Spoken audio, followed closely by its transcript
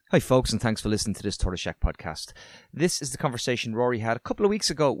Hi folks, and thanks for listening to this Tortoise Shack podcast. This is the conversation Rory had a couple of weeks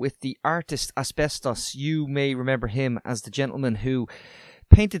ago with the artist Asbestos. You may remember him as the gentleman who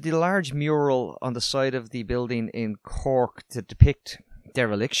painted the large mural on the side of the building in Cork to depict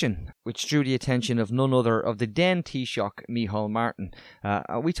dereliction, which drew the attention of none other of the then Taoiseach, Micheál Martin.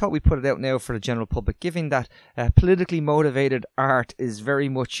 We thought we'd put it out now for the general public, given that politically motivated art is very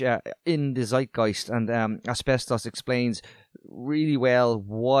much in the zeitgeist, and Asbestos explains really well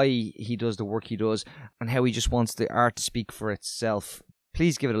why he does the work he does and how he just wants the art to speak for itself.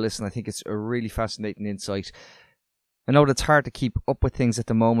 Please give it a listen. I think it's a really fascinating insight. I know that it's hard to keep up with things at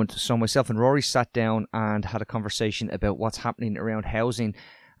the moment, so myself and Rory sat down and had a conversation about what's happening around housing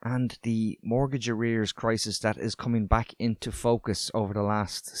and the mortgage arrears crisis that is coming back into focus over the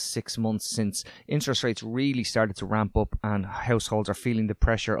last 6 months since interest rates really started to ramp up and households are feeling the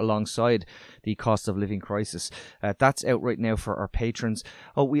pressure alongside the cost of living crisis. That's out right now for our patrons.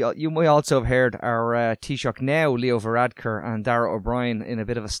 You may also have heard our Taoiseach now, Leo Varadkar, and Dara O'Brien in a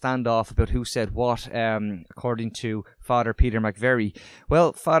bit of a standoff about who said what, according to Father Peter McVerry.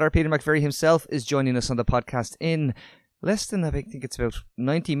 Well, Father Peter McVerry himself is joining us on the podcast in less than, I think it's about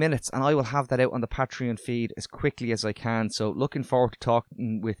 90 minutes, and I will have that out on the Patreon feed as quickly as I can. So looking forward to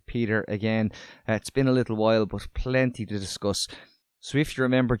talking with Peter again. It's been a little while, but plenty to discuss. So if you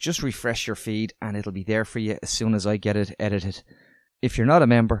remember, just refresh your feed and it'll be there for you as soon as I get it edited. If you're not a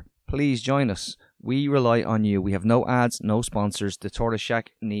member, please join us. We rely on you. We have no ads, no sponsors. The Tortoise Shack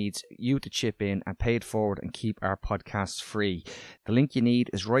needs you to chip in and pay it forward and keep our podcasts free. The link you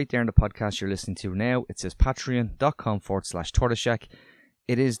need is right there in the podcast you're listening to now. It says patreon.com/Tortoise Shack.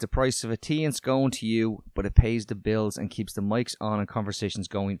 It is the price of a tea and scone to you, but it pays the bills and keeps the mics on and conversations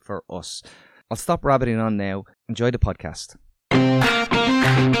going for us. I'll stop rabbiting on now. Enjoy the podcast.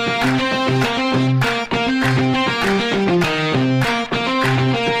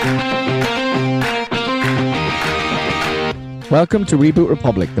 Welcome to Reboot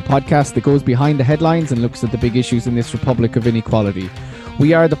Republic, the podcast that goes behind the headlines and looks at the big issues in this republic of inequality.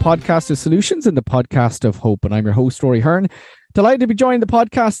 We are the podcast of solutions and the podcast of hope, and I'm your host, Rory Hearn. Delighted to be joined the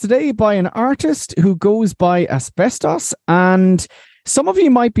podcast today by an artist who goes by Asbestos, and some of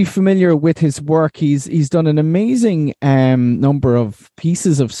you might be familiar with his work. He's done an amazing number of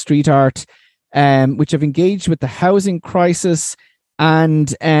pieces of street art which have engaged with the housing crisis.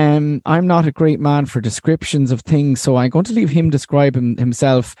 And I'm not a great man for descriptions of things, so I'm going to leave him describe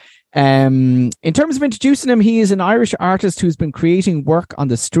himself. In terms of introducing him, he is an Irish artist who's been creating work on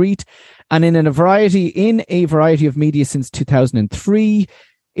the street and in a variety of media since 2003.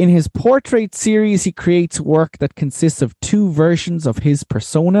 In his portrait series, he creates work that consists of two versions of his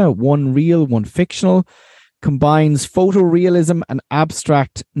persona, one real, one fictional, combines photorealism and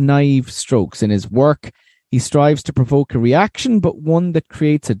abstract, naive strokes in his work. He strives to provoke a reaction, but one that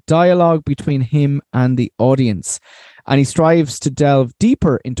creates a dialogue between him and the audience. And he strives to delve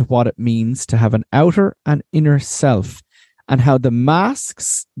deeper into what it means to have an outer and inner self, and how the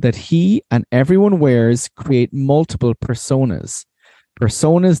masks that he and everyone wears create multiple personas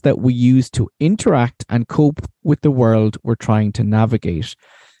that we use to interact and cope with the world we're trying to navigate.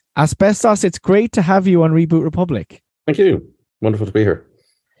 Asbestos, it's great to have you on Reboot Republic. Thank you. Wonderful to be here.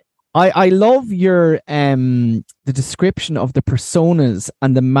 I love your the description of the personas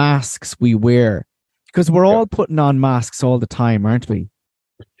and the masks we wear, because we're all putting on masks all the time, aren't we?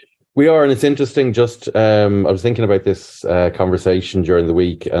 We are, and it's interesting. Just I was thinking about this conversation during the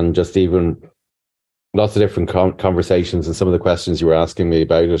week, and just even lots of different conversations and some of the questions you were asking me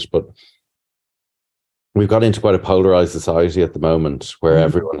about it. But we've got into quite a polarized society at the moment, where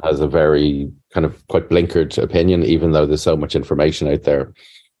everyone has a very kind of quite blinkered opinion, even though there's so much information out there.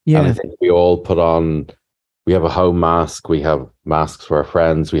 Yeah. And I think we all we have a home mask, we have masks for our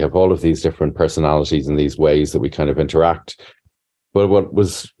friends, we have all of these different personalities and these ways that we kind of interact. But what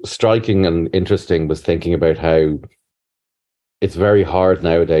was striking and interesting was thinking about how it's very hard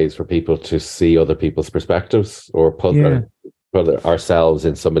nowadays for people to see other people's perspectives or put ourselves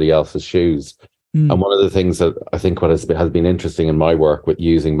in somebody else's shoes. And one of the things that I think has been interesting in my work with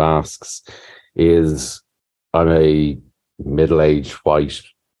using masks is I'm a middle-aged white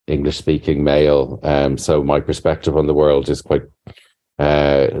English-speaking male, so my perspective on the world is quite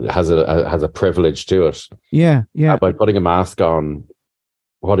has a privilege to it. Yeah. By putting a mask on,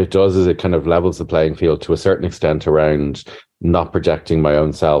 what it does is it kind of levels the playing field to a certain extent around not projecting my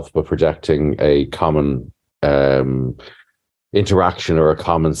own self, but projecting a common interaction or a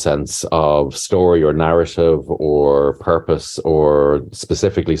common sense of story or narrative or purpose, or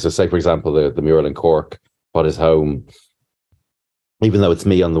specifically, so say for example the mural in Cork, What Is Home, even though it's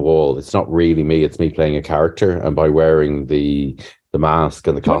me on the wall, it's not really me, it's me playing a character. And by wearing the the mask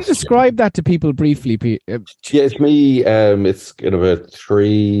and the Can you costume. describe that to people briefly? Yeah, it's me. It's kind of a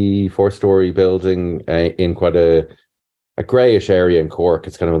 3-4 story building in quite a greyish area in Cork.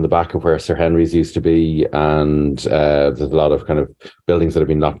 It's kind of on the back of where Sir Henry's used to be, and there's a lot of kind of buildings that have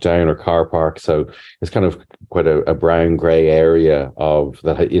been knocked down or car parks. So it's kind of quite a brown grey area of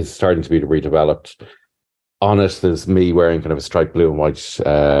that is starting to be redeveloped. On it, there's me wearing kind of a striped blue and white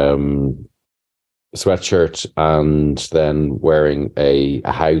sweatshirt, and then wearing a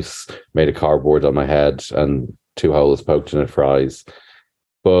house made of cardboard on my head and 2 holes poked in it for eyes.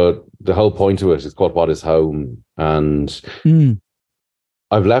 But the whole point of it is called What is Home? And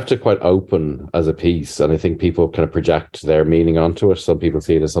I've left it quite open as a piece, and I think people kind of project their meaning onto it. Some people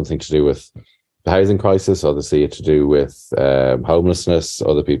see it as something to do with the housing crisis, others see it to do with homelessness,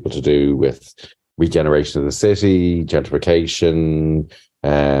 other people to do with regeneration of the city, gentrification.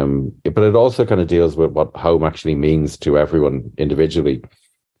 But it also kind of deals with what home actually means to everyone individually,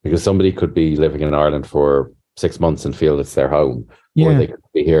 because somebody could be living in Ireland for 6 months and feel it's their home, or they could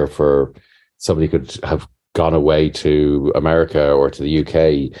be here somebody could have gone away to America or to the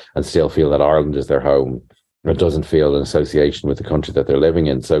UK and still feel that Ireland is their home. It doesn't feel an association with the country that they're living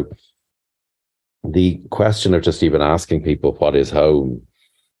in. So the question of just even asking people what is home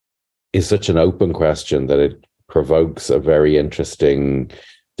is such an open question that it provokes a very interesting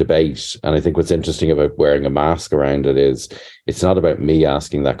debate. And I think what's interesting about wearing a mask around it is it's not about me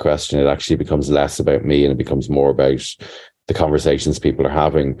asking that question. It actually becomes less about me and it becomes more about the conversations people are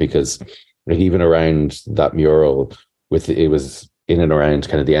having, because even around that mural, it was in and around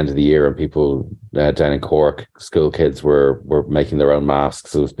kind of the end of the year, and people down in Cork, school kids were making their own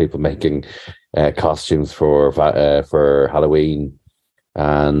masks. There was people making costumes for Halloween,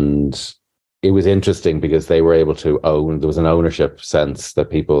 and it was interesting because they were able to there was an ownership sense that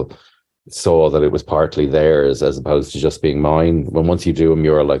people saw that it was partly theirs as opposed to just being mine. When once you do a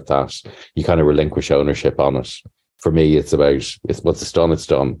mural like that, you kind of relinquish ownership on it. For me, it's once it's done, it's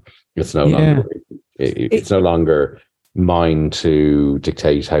done. It's no longer it's no longer mine to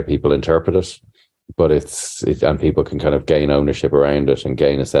dictate how people interpret it, but and people can kind of gain ownership around it and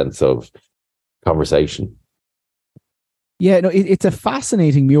gain a sense of conversation. Yeah, no, it's a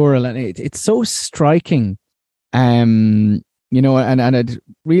fascinating mural, and it's so striking. And it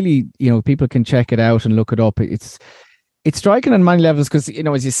really, people can check it out and look it up. It's striking on many levels because,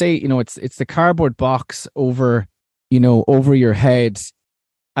 as you say, it's the cardboard box over your head,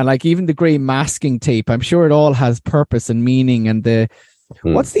 and like even the grey masking tape. I'm sure it all has purpose and meaning. And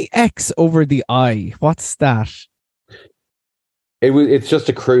what's the X over the eye? What's that? It's just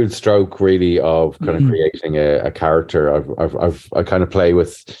a crude stroke, really, of kind of creating a character. I kind of play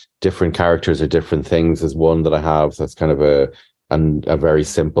with different characters or different things. As one that I have that's kind of a very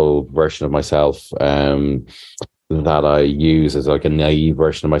simple version of myself that I use as like a naive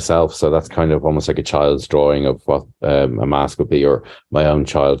version of myself. So that's kind of almost like a child's drawing of what a mask would be, or my own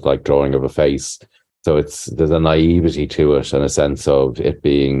childlike drawing of a face. So there's a naivety to it and a sense of it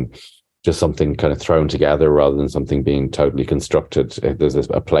being just something kind of thrown together rather than something being totally constructed. There's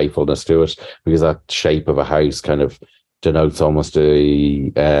a playfulness to it because that shape of a house kind of denotes almost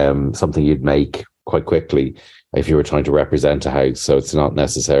something you'd make quite quickly if you were trying to represent a house. So it's not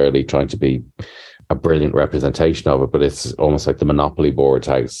necessarily trying to be a brilliant representation of it, but it's almost like the Monopoly board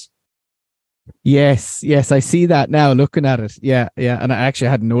house. Yes, I see that now looking at it. Yeah. And I actually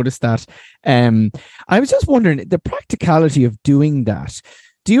hadn't noticed that. I was just wondering the practicality of doing that.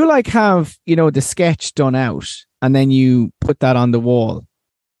 Do you have, the sketch done out and then you put that on the wall,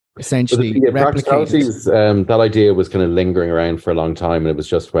 essentially? Practicalities, that idea was kind of lingering around for a long time. And it was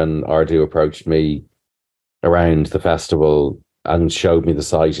just when Ardu approached me around the festival and showed me the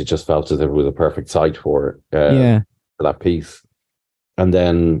site, it just felt as if it was a perfect site for that piece. And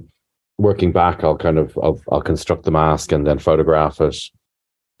then working back, I'll construct the mask and then photograph it.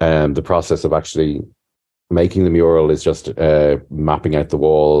 The process of actually making the mural is just mapping out the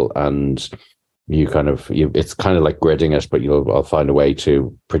wall, and it's kind of like gridding it, but I'll find a way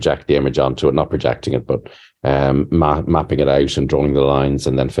to project the image onto it, not projecting it, but mapping it out and drawing the lines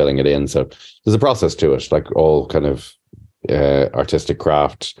and then filling it in. So there's a process to it, like all kind of artistic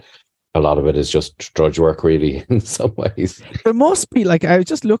craft. A lot of it is just drudge work, really, in some ways. It must be I was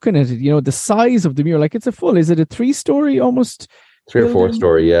just looking at it, the size of the mural, is it a 3-story almost? 3 or 4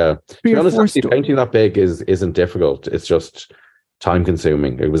 story, yeah. To be honest, painting that big isn't difficult. It's just time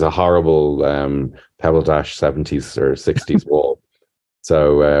consuming. It was a horrible Pebble Dash 70s or 60s wall.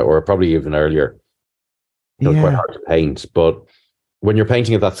 So, or probably even earlier. It was quite hard to paint. But when you're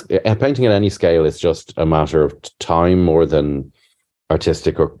painting at painting at any scale, it's just a matter of time more than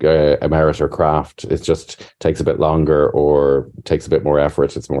artistic or a merit or craft. It just takes a bit longer or takes a bit more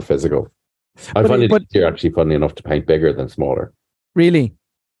effort. It's more physical. I find it easier, actually, funny enough, to paint bigger than smaller. Really?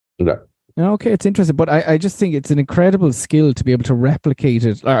 Yeah. Okay, it's interesting, but I just think it's an incredible skill to be able to replicate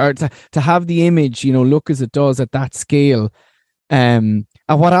it, or to have the image, look as it does at that scale. And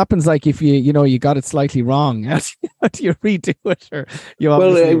what happens, like, if you got it slightly wrong? How do you redo it, or you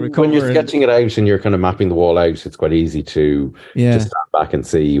obviously recover? When you're sketching it out and you're kind of mapping the wall out, it's quite easy to just stand back and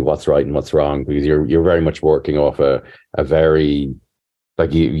see what's right and what's wrong, because you're very much working off a very,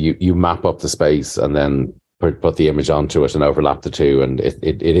 like, you map up the space and then put the image onto it and overlap the two, and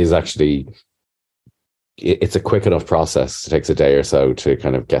it is actually, it's a quick enough process. It takes a day or so to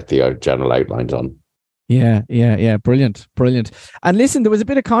kind of get the general outline done. Yeah. Brilliant. And listen, there was a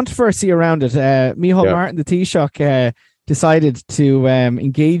bit of controversy around it. Micheál Martin, the Taoiseach, decided to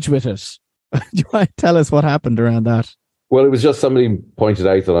engage with it. Do you want to tell us what happened around that? Well, it was just somebody pointed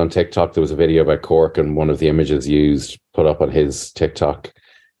out that on TikTok there was a video about Cork, and one of the images put up on his TikTok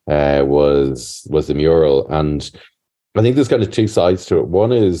was the mural. And I think there's kind of two sides to it.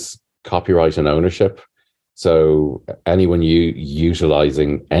 One is copyright and ownership. So anyone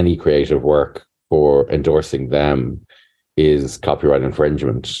utilizing any creative work for endorsing them is copyright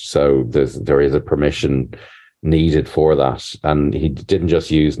infringement. So there is a permission needed for that. And he didn't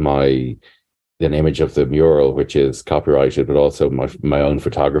just use an image of the mural, which is copyrighted, but also my own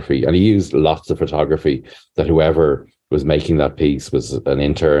photography. And he used lots of photography that whoever was making that piece was an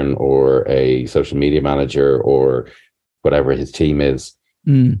intern or a social media manager or whatever his team is.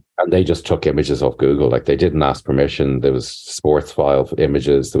 And they just took images off Google. Like, they didn't ask permission. There was sports file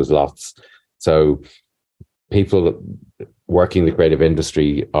images. There was lots. So people working the creative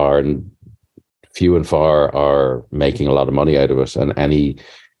industry are few and far are making a lot of money out of it, and any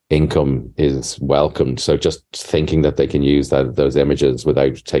income is welcomed. So just thinking that they can use those images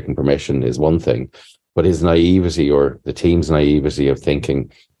without taking permission is one thing. But his naivety, or the team's naivety, of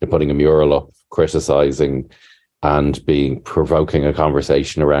thinking and putting a mural up, criticizing and provoking a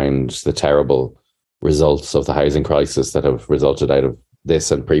conversation around the terrible results of the housing crisis that have resulted out of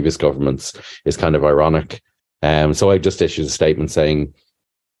this and previous governments, is kind of ironic. So I just issued a statement saying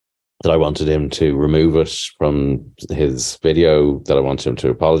that I wanted him to remove it from his video, that I wanted him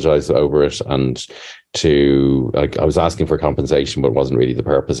to apologize over it, and I was asking for compensation, but it wasn't really the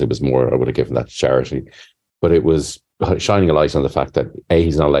purpose. It was more, I would have given that to charity. But it was shining a light on the fact that A,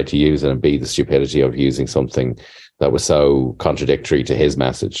 he's not allowed to use it, and B, the stupidity of using something that was so contradictory to his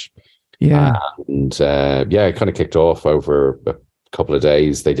message. Yeah. And it kind of kicked off over a couple of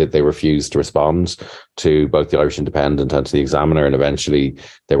days. They refused to respond to both the Irish Independent and to the Examiner, and eventually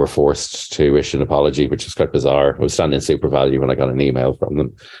they were forced to issue an apology, which was quite bizarre. I was standing in Super Value when I got an email from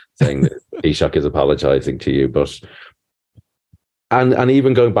them saying that Taoiseach is apologising to you. But and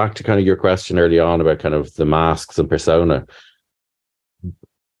even going back to kind of your question early on about kind of the masks and persona,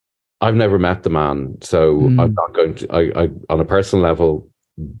 I've never met the man, so I'm not going to. I on a personal level,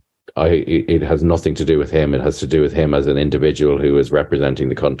 it has nothing to do with him. It has to do with him as an individual who is representing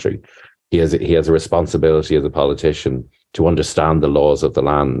the country. He has a responsibility as a politician to understand the laws of the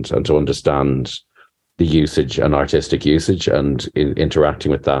land and to understand the usage and artistic usage and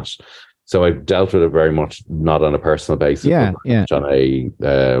interacting with that. So I've dealt with it very much not on a personal basis, but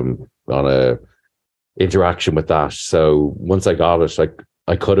on a interaction with that. So once I got it,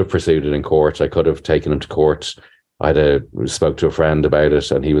 I could have pursued it in court. I could have taken him to court. Spoke to a friend about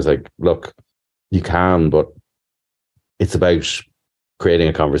it, and he was like, look, you can, but it's about creating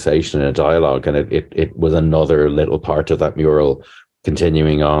a conversation and a dialogue. And it was another little part of that mural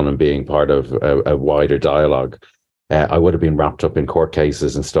continuing on and being part of a wider dialogue. I would have been wrapped up in court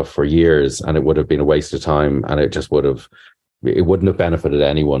cases and stuff for years, and it would have been a waste of time, and it wouldn't have benefited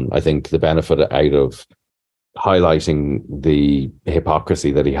anyone. I think the benefit out of highlighting the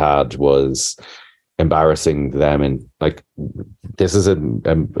hypocrisy that he had was embarrassing them. And like, this is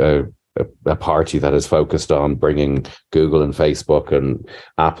a party that is focused on bringing Google and Facebook and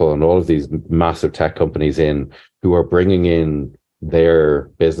Apple and all of these massive tech companies in, who are bringing in their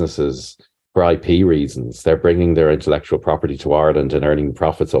businesses for IP reasons. They're bringing their intellectual property to Ireland and earning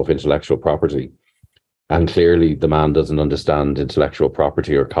profits off intellectual property. And clearly the man doesn't understand intellectual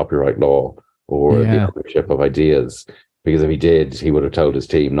property or copyright law or the ownership of ideas. Because if he did, he would have told his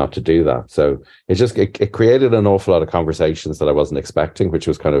team not to do that. So it created an awful lot of conversations that I wasn't expecting, which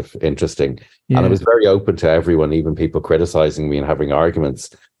was kind of interesting. Yeah. And I was very open to everyone, even people criticizing me and having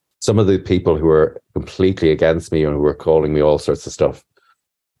arguments. Some of the people who were completely against me and who were calling me all sorts of stuff,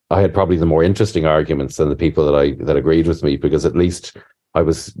 I had probably the more interesting arguments than the people that agreed with me, because at least I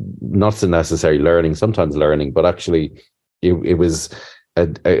was not so necessarily learning, sometimes learning, but actually it was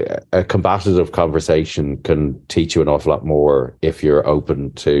a combative conversation can teach you an awful lot more if you're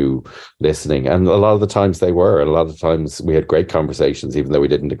open to listening. And a lot of the times they were. A lot of the times we had great conversations, even though we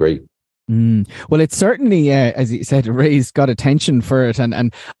didn't agree. Well, it's certainly, as you said, Ray's got attention for it,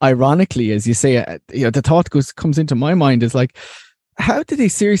 and ironically, as you say, the thought comes into my mind is like, how do they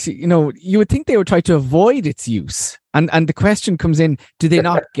seriously? You would think they would try to avoid its use, and the question comes in: do they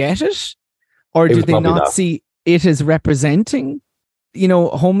not get it, or do they not see it as representing,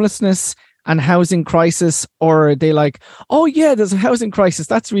 homelessness and housing crisis, or are they like, oh yeah, there's a housing crisis,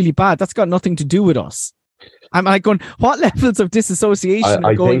 that's really bad, that's got nothing to do with us? I'm like going, what levels of disassociation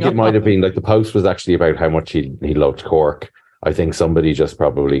are going on? I think it might have been like the post was actually about how much he loved Cork. I think somebody just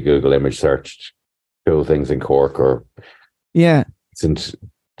probably Google image searched cool things in Cork or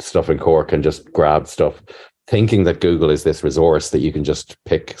stuff in Cork and just grabbed stuff, thinking that Google is this resource that you can just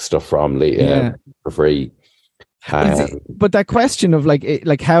pick stuff from for free. But that question of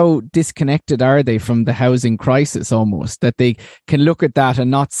like how disconnected are they from the housing crisis, almost, that they can look at that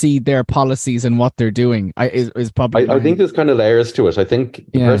and not see their policies and what they're doing, is probably. I think there's kind of layers to it. I think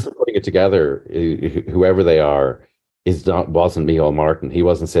the person putting it together, whoever they are, wasn't Micheál Martin. He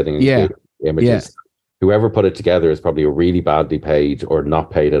wasn't sitting in images. Yeah. Whoever put it together is probably a really badly paid or not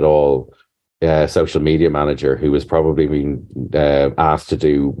paid at all social media manager who was probably being asked to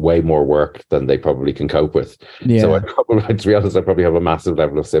do way more work than they probably can cope with. Yeah. So to be honest, I probably have a massive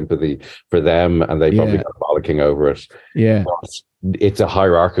level of sympathy for them, and they probably got bollocking over it. Yeah, but it's a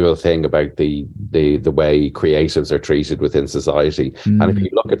hierarchical thing about the way creatives are treated within society. And if you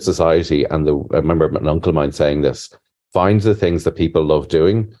look at society, and I remember an uncle of mine saying this: find the things that people love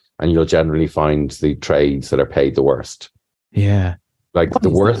doing, and you'll generally find the trades that are paid the worst. Yeah. Like the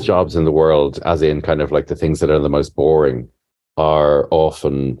worst jobs in the world, as in kind of like the things that are the most boring, are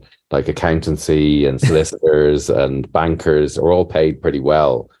often like accountancy and solicitors and bankers are all paid pretty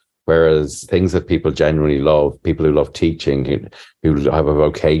well. Whereas things that people genuinely love, people who love teaching, who have a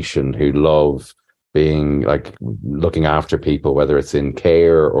vocation, who love being like looking after people, whether it's in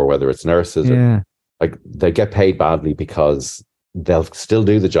care or whether it's nurses, like they get paid badly because they'll still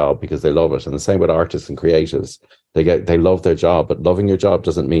do the job because they love it. And the same with artists and creatives. They love their job, but loving your job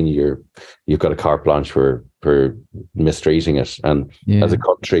doesn't mean you've got a carte blanche for mistreating it. And as a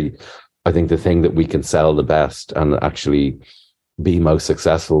country, I think the thing that we can sell the best and actually be most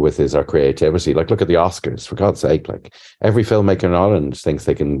successful with is our creativity. Like, look at the Oscars, for God's sake. Like, every filmmaker in Ireland thinks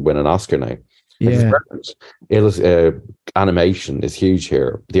they can win an Oscar now. Animation is huge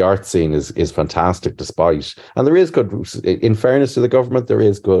here. The art scene is fantastic, despite, and there is good, in fairness to the government,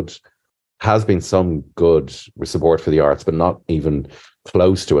 has been some good support for the arts, but not even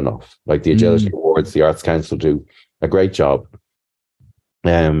close to enough. Like the Agility Awards, the Arts Council do a great job.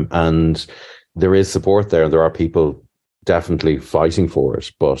 And there is support there. There are people definitely fighting for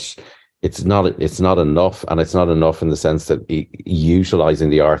it, but it's not enough. And it's not enough in the sense that utilizing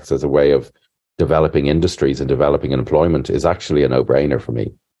the arts as a way of developing industries and developing employment is actually a no-brainer for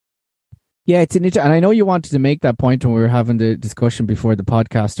me. Yeah, and I know you wanted to make that point when we were having the discussion before the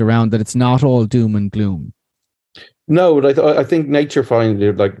podcast around that it's not all doom and gloom. No, but I think nature finds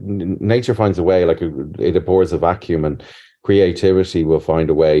a way. Like it abhors a vacuum, and creativity will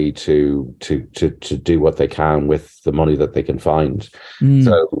find a way to do what they can with the money that they can find.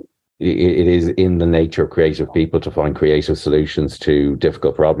 So it is in the nature of creative people to find creative solutions to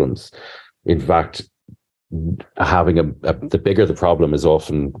difficult problems. In fact, having the bigger the problem is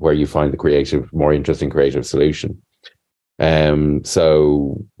often where you find the more interesting creative solution.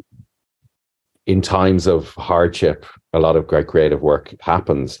 So in times of hardship, a lot of great creative work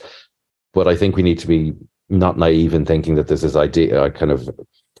happens, but I think we need to be not naive in thinking that this is a kind of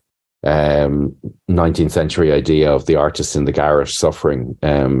 19th century idea of the artist in the garret suffering.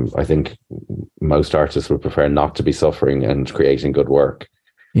 I think most artists would prefer not to be suffering and creating good work.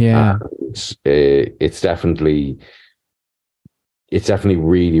 Yeah, it's definitely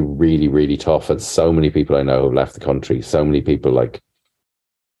really, really, really tough. And so many people I know have left the country. So many people, like,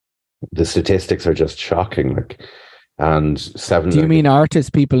 the statistics are just shocking. Like, and do you mean artists,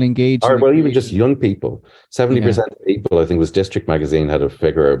 people engaged? Or, well, even just young people. 70% of people, I think, was District Magazine had a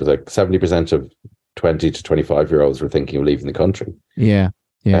figure. It was like 70% of 20 to 25-year-olds were thinking of leaving the country. Yeah.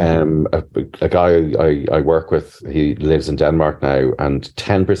 Yeah. A guy I work with, he lives in Denmark now, and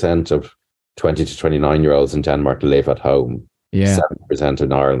 10% of 20 to 29-year-olds in Denmark live at home. 7%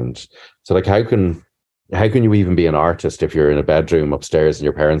 in Ireland. So, like, how can you even be an artist if you're in a bedroom upstairs in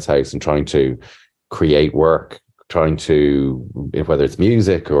your parents' house and trying to create work, trying to, whether it's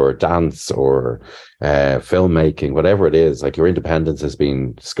music or dance or filmmaking, whatever it is, like, your independence has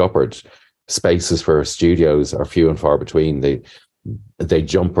been scuppered. spaces for studios are few and far between. They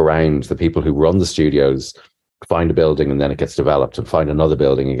jump around. The people who run the studios find a building and then it gets developed, and find another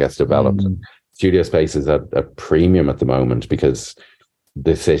building and gets developed. Studio space is at a premium at the moment because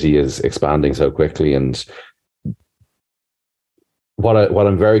the city is expanding so quickly. And what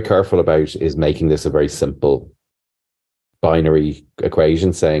I'm very careful about is making this a very simple binary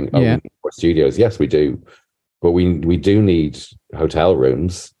equation, saying, we need more studios. Yes, we do. But we do need hotel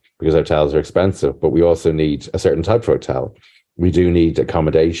rooms because hotels are expensive, but we also need a certain type of hotel. We do need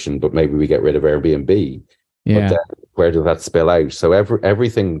accommodation, but maybe we get rid of Airbnb. Yeah. But then where does that spill out? So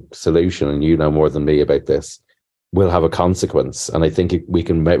everything solution, and you know more than me about this, will have a consequence. And I think we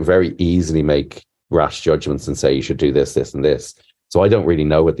can very easily make rash judgments and say you should do this, this, and this. So I don't really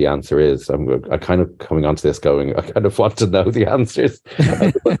know what the answer is. I'm kind of coming onto this going, I kind of want to know the answers.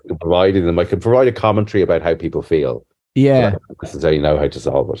 Providing them, I can provide a commentary about how people feel. Yeah. But I don't necessarily know how to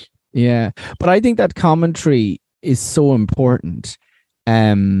solve it. Yeah. But I think that commentary is so important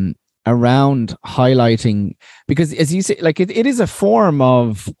around highlighting, because as you say, like it is a form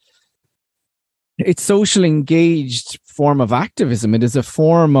of, it's social engaged form of activism. It is a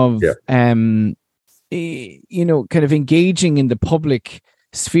form of, kind of engaging in the public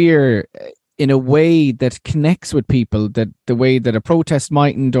sphere in a way that connects with people, that the way that a protest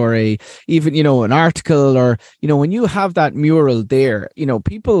mightn't, or even an article, or when you have that mural there,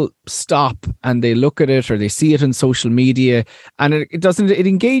 people stop and they look at it, or they see it on social media, and it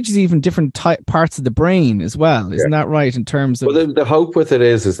engages even different parts of the brain as well. Isn't that right? In terms of, well, the hope with it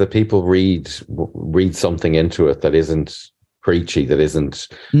is that people read something into it that isn't preachy, that isn't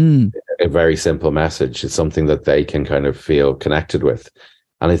a very simple message. It's something that they can kind of feel connected with.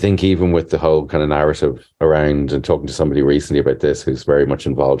 And I think even with the whole kind of narrative around, and talking to somebody recently about this who's very much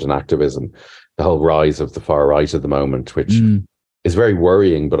involved in activism, the whole rise of the far right at the moment, which is very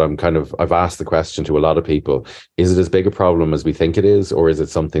worrying. But I've asked the question to a lot of people, is it as big a problem as we think it is? Or is it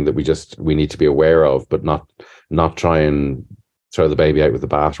something that we need to be aware of, but not try and throw the baby out with the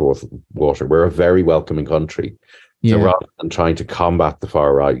bathwater? We're a very welcoming country. So rather than trying to combat the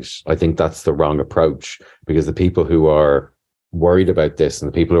far right, I think that's the wrong approach, because the people who are worried about this, and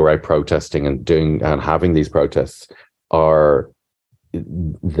the people who are out protesting and having these protests,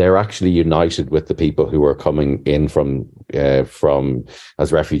 they're actually united with the people who are coming in from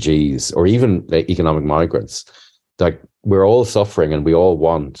as refugees, or even economic migrants. Like, we're all suffering, and we all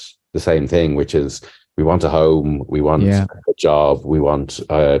want the same thing, which is we want a home, we want a job, we want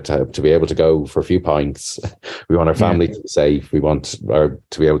to be able to go for a few pints, we want our family to be safe, we want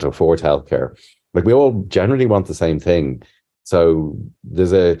to be able to afford healthcare. Like, we all generally want the same thing. So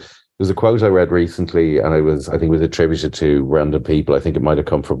there's a quote I read recently, and I think it was attributed to random people. I think it might have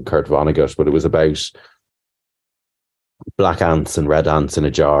come from Kurt Vonnegut, but it was about black ants and red ants in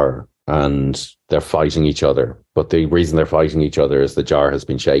a jar, and they're fighting each other. But the reason they're fighting each other is the jar has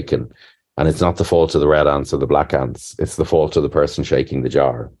been shaken. And it's not the fault of the red ants or the black ants. It's the fault of the person shaking the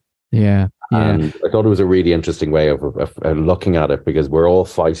jar. Yeah. And I thought it was a really interesting way of looking at it, because we're all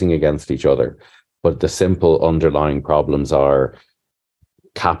fighting against each other. But the simple underlying problems are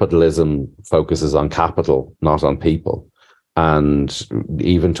capitalism focuses on capital, not on people. And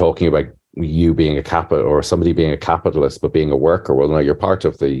even talking about you being a capital, or somebody being a capitalist but being a worker, well, no, you're part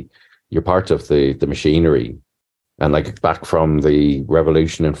of the machinery. And like back from the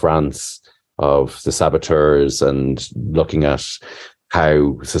revolution in France of the saboteurs, and looking at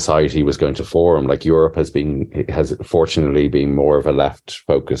how society was going to form, like Europe has fortunately been more of a left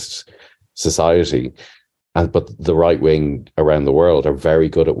focused society. But the right wing around the world are very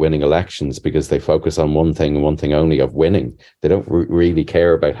good at winning elections, because they focus on one thing and one thing only, of winning. They don't really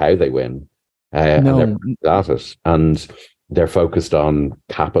care about how they win. And they're at it. And they're focused on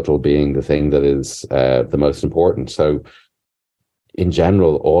capital being the thing that is the most important. So in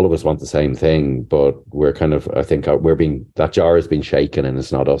general, all of us want the same thing, but we're kind of, I think that jar has been shaken, and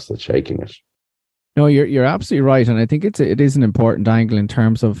it's not us that's shaking it. No, you're absolutely right. And I think it is an important angle in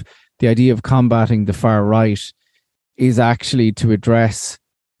terms of the idea of combating the far right, is actually to address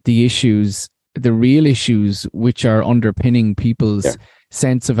the issues, the real issues, which are underpinning people's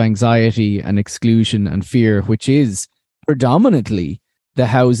sense of anxiety and exclusion and fear, which is predominantly the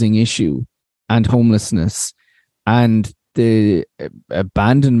housing issue and homelessness, and the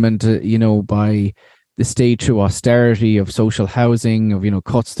abandonment, by the state through austerity of social housing, of,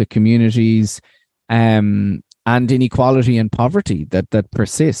 cuts to communities, and inequality and poverty that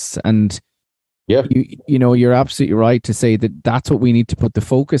persists. And you're absolutely right to say that that's what we need to put the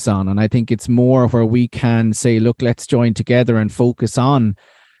focus on. And I think it's more where we can say, look, let's join together and focus on,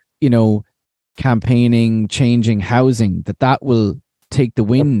 campaigning, changing housing, that will take the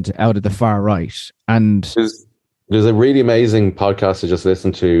wind out of the far right. And there's a really amazing podcast I just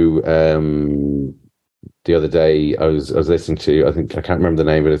listened to the other day. I was listening to, I think, I can't remember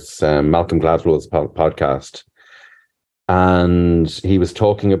the name, but it's Malcolm Gladwell's podcast. And he was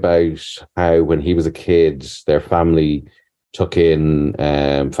talking about how when he was a kid, their family took in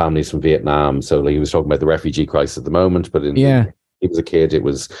families from Vietnam. So like, he was talking about the refugee crisis at the moment, but he was a kid, it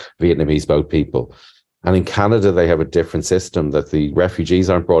was Vietnamese boat people. And in Canada, they have a different system, that the refugees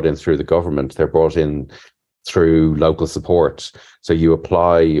aren't brought in through the government. They're brought in through local support. So you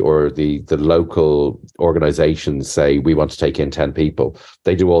apply, or the local organizations say, we want to take in 10 people.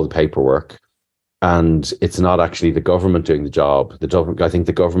 They do all the paperwork. And it's not actually the government doing the job. I think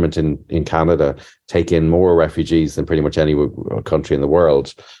the government in Canada take in more refugees than pretty much any country in the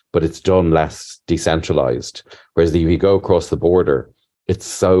world, but it's done less decentralized. Whereas if you go across the border, it's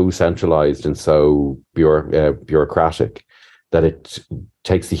so centralized and so bureaucratic that it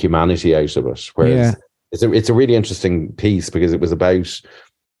takes the humanity out of it. Whereas it's a really interesting piece, because it was about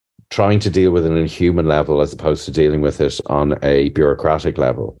trying to deal with it on a human level as opposed to dealing with it on a bureaucratic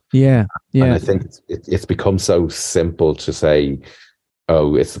level. Yeah. And I think it's become so simple to say,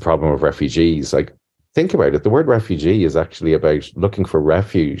 oh, it's the problem of refugees. Like, think about it. The word refugee is actually about looking for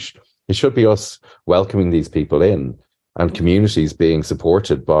refuge. It should be us welcoming these people in, and communities being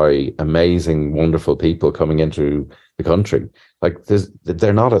supported by amazing, wonderful people coming into the country. Like,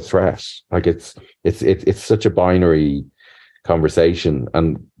 they're not a threat. Like, it's such a binary conversation.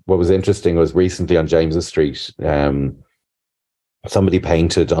 And what was interesting was recently on James's Street, somebody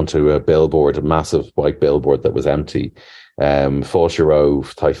painted onto a billboard, a massive white billboard that was empty,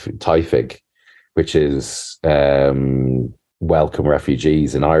 Fáilte Taifig, which is welcome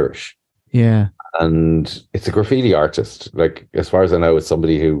refugees in Irish. Yeah. And it's a graffiti artist. Like, as far as I know, it's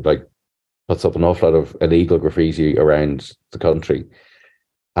somebody who like puts up an awful lot of illegal graffiti around the country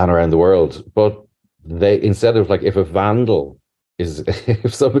and around the world. But they, instead of like, if a vandal is,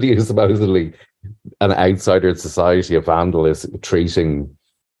 if somebody who's supposedly an outsider in society, a vandal is treating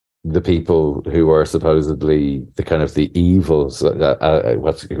the people who are supposedly the kind of the evils,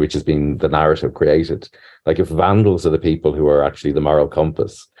 which has been the narrative created. Like, if vandals are the people who are actually the moral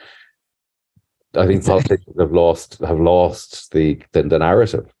compass, I think politicians have lost the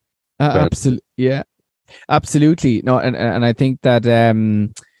narrative. Absolutely, yeah, absolutely. No, and I think that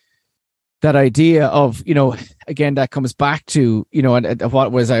that idea of, again, that comes back to, and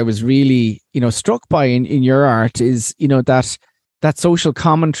what was I was really struck by in your art is that social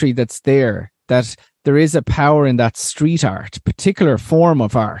commentary that's there. That there is a power in that street art, particular form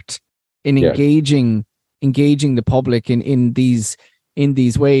of art, in engaging the public in these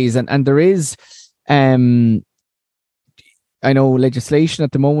ways, and there is. I know legislation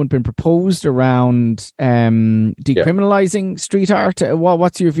at the moment been proposed around decriminalizing street art.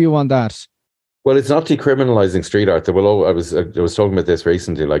 What's your view on that? Well, it's not decriminalizing street art. I was talking about this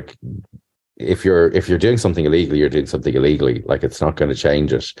recently. Like, if you're doing something illegally, you're doing something illegally. Like, it's not going to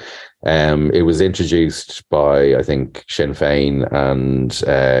change it. It was introduced by, I think, Sinn Féin and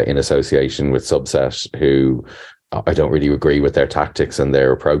in association with Subset, who I don't really agree with their tactics and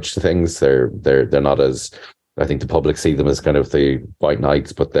their approach to things. They're not as, I think the public see them as kind of the white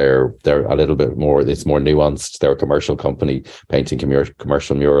knights, but they're a little bit more. It's more nuanced. They're a commercial company painting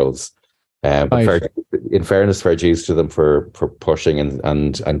commercial murals. But in fairness, fair dues to them for pushing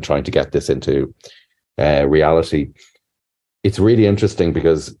and trying to get this into reality. It's really interesting,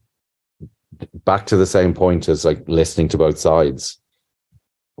 because back to the same point as like listening to both sides.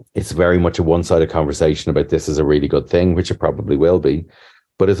 It's very much a one-sided conversation about this is a really good thing, which it probably will be,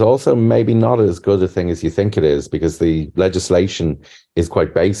 but it's also maybe not as good a thing as you think it is, because the legislation is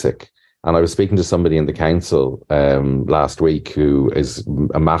quite basic. And I was speaking to somebody in the council last week who is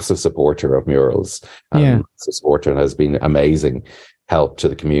a massive supporter of murals, and has been amazing help to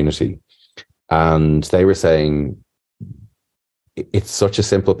the community. And they were saying it's such a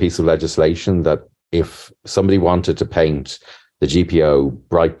simple piece of legislation that if somebody wanted to paint the GPO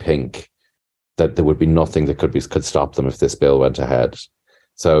bright pink, that there would be nothing that could stop them if this bill went ahead.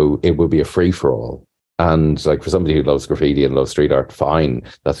 So it would be a free for all. And like, for somebody who loves graffiti and loves street art, fine,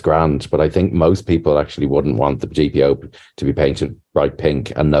 that's grand. But I think most people actually wouldn't want the GPO to be painted bright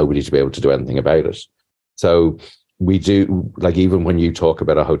pink and nobody to be able to do anything about it. So we do, like, even when you talk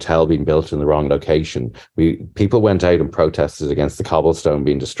about a hotel being built in the wrong location, people went out and protested against the cobblestone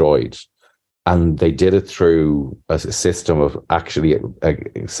being destroyed. And they did it through a system of actually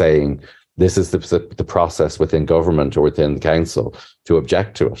saying, this is the process within government or within the council to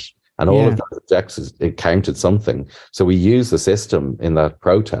object to it. And all of those objections, it counted something. So we use the system in that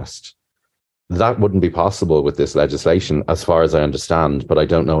protest. that wouldn't be possible with this legislation, as far as I understand, but I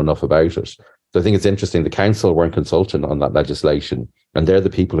don't know enough about it. So I think it's interesting. The council weren't consulted on that legislation, and they're the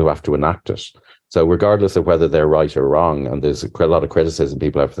people who have to enact it. So regardless of whether they're right or wrong, and there's a lot of criticism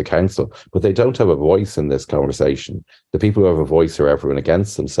people have for the council, but they don't have a voice in this conversation. The people who have a voice are everyone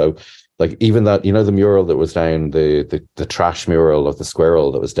against them. So like even that, you know, the mural that was down, the trash mural of the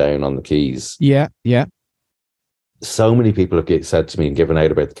squirrel that was down on the quays. Yeah, yeah. So many people have said to me and given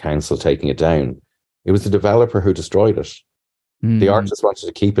out about the council taking it down. It was the developer who destroyed it. The artist wanted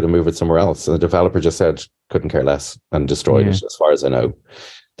to keep it and move it somewhere else. And the developer just said, couldn't care less, and destroyed it, as far as I know.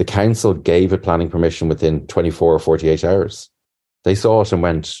 The council gave it planning permission within 24 or 48 hours. They saw it and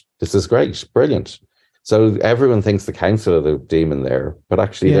went, this is great, brilliant. So everyone thinks the council are the demon there, but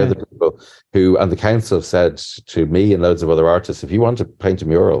actually they're the people who, and the council said to me and loads of other artists, if you want to paint a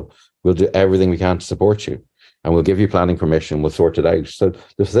mural, we'll do everything we can to support you. And we'll give you planning permission, we'll sort it out. So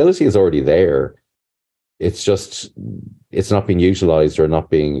the facility is already there. It's just, it's not being utilized or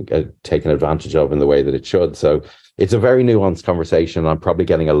not being taken advantage of in the way that it should. So it's a very nuanced conversation. I'm probably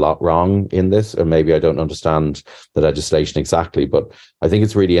getting a lot wrong in this, or maybe I don't understand the legislation exactly, but I think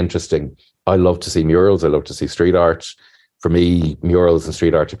it's really interesting. I love to see murals. I love to see street art. For me, murals and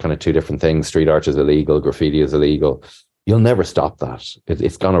street art are kind of two different things. Street art is illegal. Graffiti is illegal. You'll never stop that.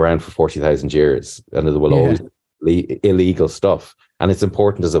 It's gone around for 40,000 years, and there will always be illegal stuff. And it's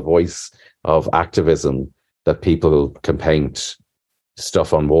important as a voice of activism that people can paint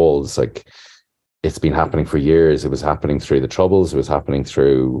stuff on walls. Like, it's been happening for years. It was happening through the Troubles. It was happening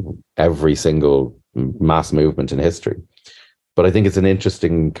through every single mass movement in history. But I think it's an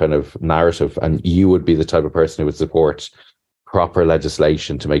interesting kind of narrative, and you would be the type of person who would support proper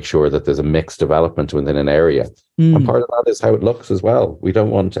legislation to make sure that there's a mixed development within an area. And part of that is how it looks as well. We don't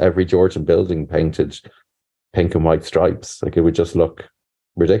want every Georgian building painted pink and white stripes. Like, it would just look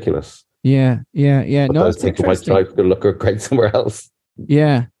ridiculous. Yeah. But no, those it's pink and white stripes could look great somewhere else.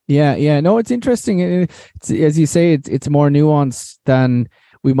 Yeah. No, it's interesting. It's, as you say, it's more nuanced than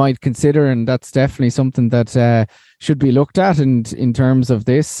we might consider, and that's definitely something that should be looked at. And in terms of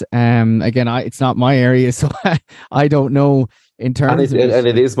this, again, it's not my area, so I don't know in terms and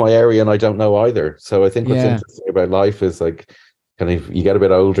it is my area, and I don't know either. So I think what's interesting about life is, like, kind of, you get a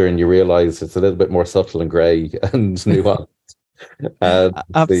bit older and you realize it's a little bit more subtle and grey and nuanced.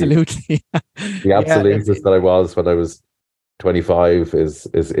 Absolutely. The absolutist that I was when I was 25 is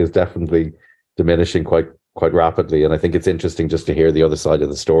definitely diminishing quite rapidly. And I think it's interesting just to hear the other side of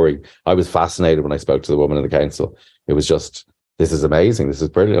the story. I was fascinated when I spoke to the woman in the council. It was just, this is amazing. This is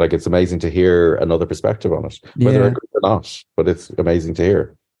brilliant. Like, it's amazing to hear another perspective on it, whether I agree or not, but it's amazing to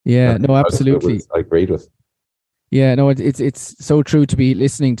hear. Yeah, no, absolutely. I agreed with. Yeah, no, it's so true to be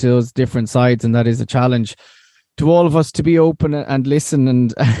listening to those different sides, and that is a challenge to all of us to be open and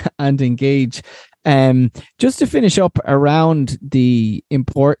listen and engage. Just to finish up around the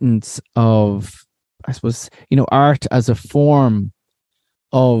importance of, I suppose, art as a form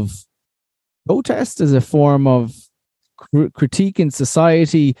of protest, as a form of critique in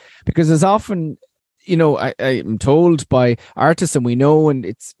society, because as often, I'm told by artists, and we know, and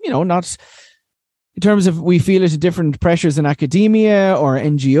it's, not in terms of, we feel it, different pressures in academia or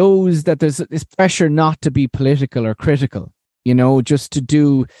NGOs, that there's this pressure not to be political or critical, just to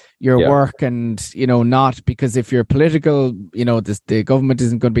do your work, and, not because if you're political, the government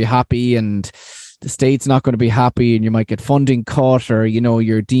isn't going to be happy, and the state's not going to be happy, and you might get funding cut, or,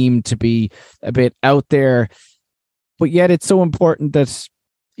 you're deemed to be a bit out there. But yet it's so important that,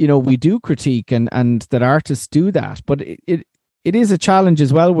 we do critique and that artists do that. But it is a challenge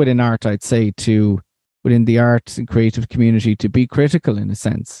as well within art, I'd say, within the arts and creative community, to be critical in a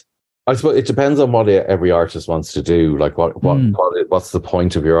sense. I suppose it depends on what every artist wants to do. Like, what's the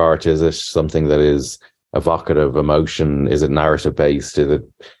point of your art? Is it something that is evocative, emotion? Is it narrative based? Is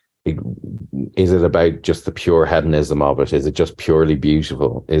it about just the pure hedonism of it? Is it just purely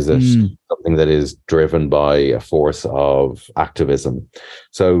beautiful? Is it something that is driven by a force of activism?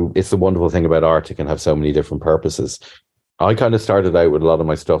 So it's the wonderful thing about art. It can have so many different purposes. I kind of started out with a lot of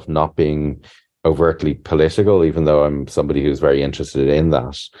my stuff not being overtly political, even though I'm somebody who's very interested in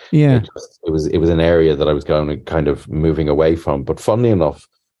that. Yeah. It was an area that I was going to kind of moving away from. But funnily enough,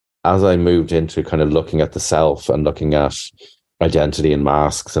 as I moved into kind of looking at the self and looking at identity and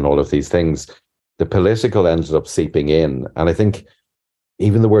masks and all of these things, the political ended up seeping in. And I think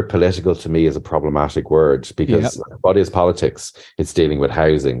even the word political to me is a problematic word, because what is politics? It's dealing with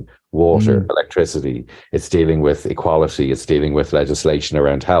housing, water, electricity. It's dealing with equality. It's dealing with legislation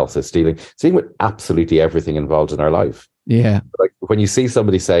around health. It's dealing with absolutely everything involved in our life. Yeah. Like, when you see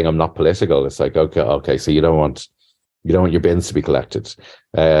somebody saying I'm not political, it's like, okay, so you don't want your bins to be collected.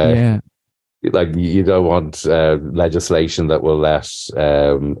 like you don't want legislation that will let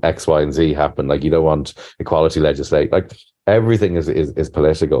X, Y, and Z happen. Like you don't want equality legislation. Like everything is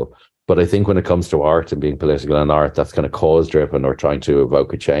political. But I think when it comes to art and being political and art, that's kind of cause driven or trying to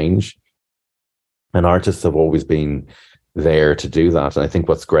evoke a change. And artists have always been there to do that. And I think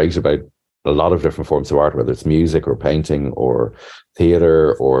what's great about a lot of different forms of art, whether it's music or painting or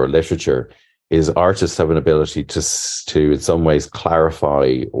theater or literature, is artists have an ability to in some ways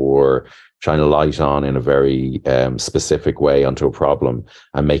clarify or shine a light on in a very specific way onto a problem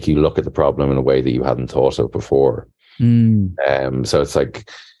and make you look at the problem in a way that you hadn't thought of before. So it's like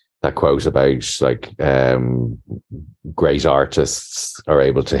that quote about like great artists are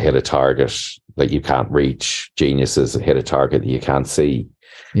able to hit a target that you can't reach. Geniuses hit a target that you can't see.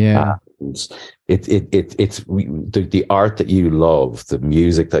 Yeah. It's the art that you love, the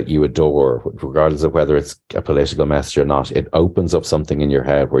music that you adore, regardless of whether it's a political message or not. It opens up something in your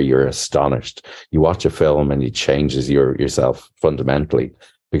head where you're astonished. You watch a film and it changes yourself fundamentally,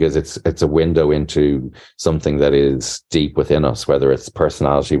 because it's a window into something that is deep within us, whether it's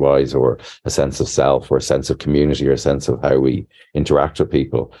personality wise or a sense of self or a sense of community or a sense of how we interact with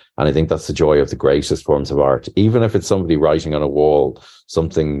people. And I think that's the joy of the greatest forms of art, even if it's somebody writing on a wall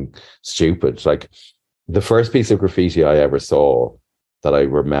something stupid. Like the first piece of graffiti I ever saw that I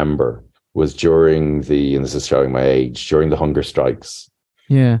remember was during and this is showing my age, during the hunger strikes.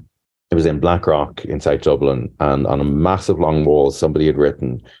 Yeah. It was in Blackrock in South Dublin, and on a massive long wall, somebody had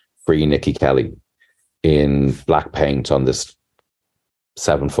written "Free Nikki Kelly" in black paint on this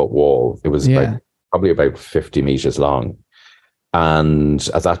 7-foot wall. It was probably about 50 meters long. And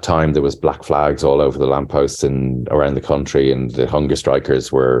at that time, there was black flags all over the lampposts and around the country, and the hunger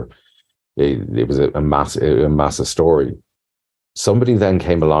strikers were, it was a massive story. Somebody then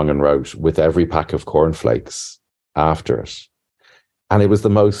came along and wrote "with every pack of cornflakes" after it. And it was the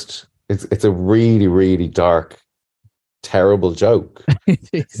most, it's a really, really dark, terrible joke.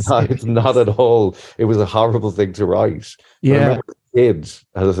 It's not at all. It was a horrible thing to write. Yeah. I remember as a kid,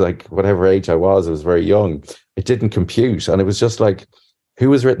 I was like, whatever age I was very young. It didn't compute. And it was just like, who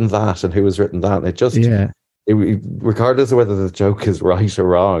has written that and who has written that? And it just, regardless of whether the joke is right or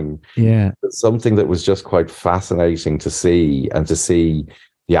wrong, it's something that was just quite fascinating to see, and to see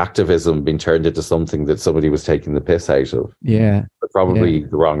the activism being turned into something that somebody was taking the piss out of. Yeah, but probably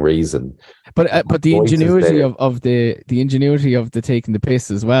the wrong reason. But the ingenuity of the ingenuity of the taking the piss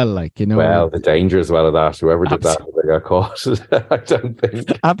as well, like, you know. Well, the danger as well of that. Whoever did that, they got caught. I don't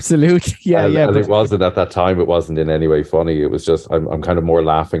think. Absolutely, and it wasn't at that time. It wasn't in any way funny. It was just I'm kind of more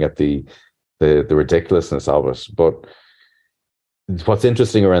laughing at the ridiculousness of it. But what's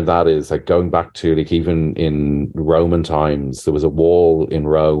interesting around that is, like, going back to, like, even in Roman times, there was a wall in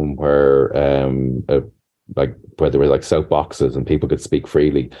Rome where where there were like soapboxes and people could speak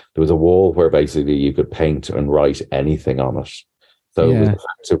freely. There was a wall where basically you could paint and write anything on it. So it was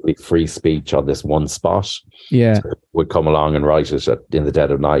effectively free speech on this one spot. Yeah, so would come along and write it in the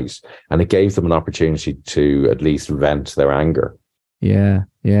dead of night, and it gave them an opportunity to at least vent their anger. Yeah,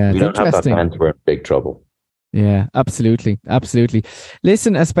 we don't have that vent, we're in big trouble. Yeah, absolutely.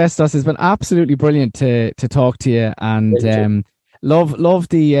 Listen, Asbestos, has been absolutely brilliant to talk to you, and love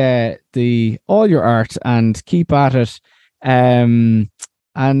the all your art, and keep at it. And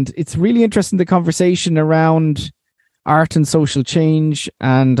it's really interesting, the conversation around art and social change,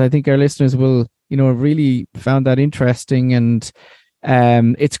 and I think our listeners will, really found that interesting. And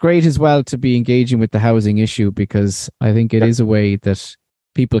it's great as well to be engaging with the housing issue, because I think it is a way that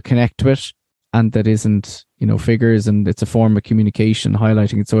people connect with, and that isn't, figures, and it's a form of communication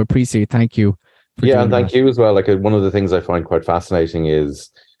highlighting it. So I appreciate it. Thank you. And thank you as well. Like, one of the things I find quite fascinating is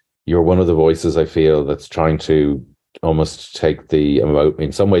you're one of the voices, I feel, that's trying to almost take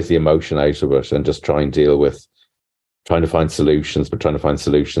in some ways the emotion out of it, and just trying to find solutions, but trying to find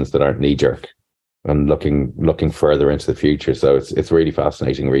solutions that aren't knee jerk, and looking further into the future. So it's really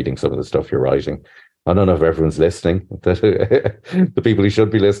fascinating reading some of the stuff you're writing. I don't know if everyone's listening. The people who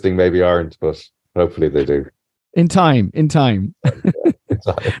should be listening maybe aren't, but hopefully they do. In time.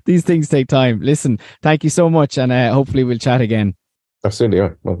 These things take time. Listen, thank you so much, and hopefully we'll chat again. Absolutely. Yeah.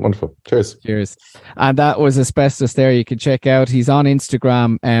 Well, wonderful. Cheers. And that was Asbestos there. You can check out. He's on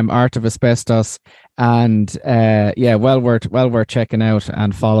Instagram, Art of Asbestos, and well worth checking out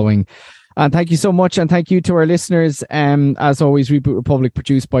and following. And thank you so much, and thank you to our listeners. As always, Reboot Republic,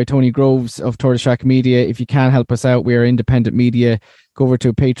 produced by Tony Groves of Tortoise Shack Media. If you can help us out, we are independent media. Go over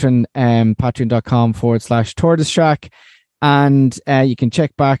to Patreon, patreon.com/Tortoise Shack, and you can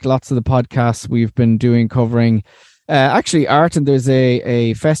check back lots of the podcasts we've been doing covering actually art. And there's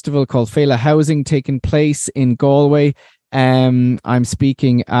a festival called Fela Housing taking place in Galway I'm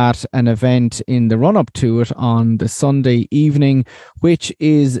speaking at an event in the run-up to it on the Sunday evening, which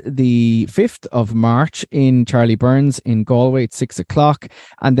is the 5th of March in Charlie Burns in Galway at 6 o'clock.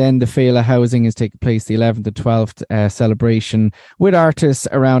 And then the Féile Housing is taking place the 11th and 12th celebration with artists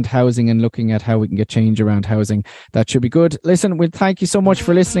around housing and looking at how we can get change around housing. That should be good. Listen, we'll thank you so much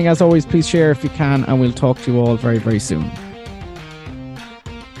for listening. As always, please share if you can, and we'll talk to you all very, very soon.